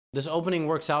This opening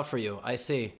works out for you. I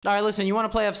see. All right, listen, you want to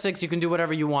play f6, you can do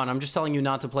whatever you want. I'm just telling you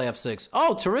not to play f6.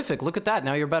 Oh, terrific. Look at that.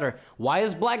 Now you're better. Why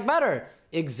is black better?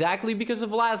 Exactly because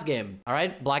of last game. All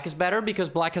right, black is better because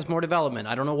black has more development.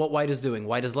 I don't know what white is doing.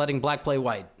 White is letting black play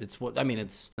white. It's what, I mean,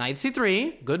 it's knight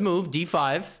c3. Good move.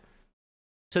 d5.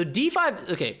 So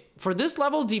d5, okay, for this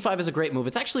level, d5 is a great move.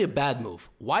 It's actually a bad move.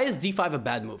 Why is d5 a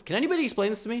bad move? Can anybody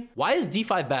explain this to me? Why is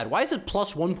d5 bad? Why is it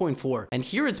plus 1.4? And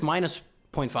here it's minus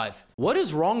 0.5. What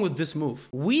is wrong with this move?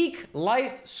 Weak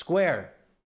light square.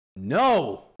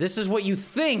 No. This is what you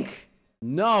think.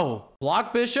 No.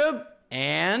 Block bishop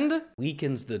and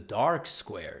weakens the dark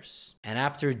squares. And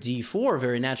after d4,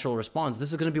 very natural response,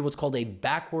 this is going to be what's called a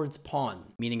backwards pawn,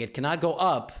 meaning it cannot go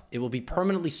up. It will be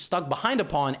permanently stuck behind a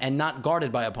pawn and not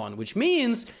guarded by a pawn, which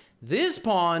means this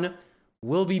pawn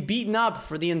will be beaten up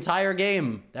for the entire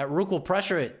game. That rook will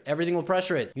pressure it. Everything will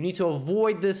pressure it. You need to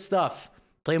avoid this stuff.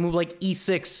 Play a move like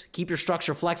e6. Keep your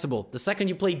structure flexible. The second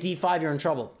you play d5, you're in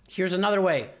trouble. Here's another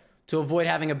way to avoid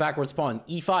having a backwards pawn.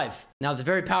 e5. Now, it's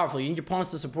very powerful. You need your pawns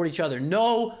to support each other.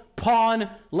 No pawn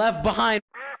left behind.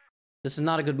 This is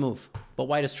not a good move, but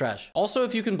white is trash. Also,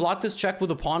 if you can block this check with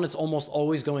a pawn, it's almost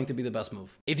always going to be the best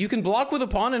move. If you can block with a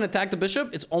pawn and attack the bishop,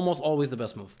 it's almost always the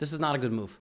best move. This is not a good move.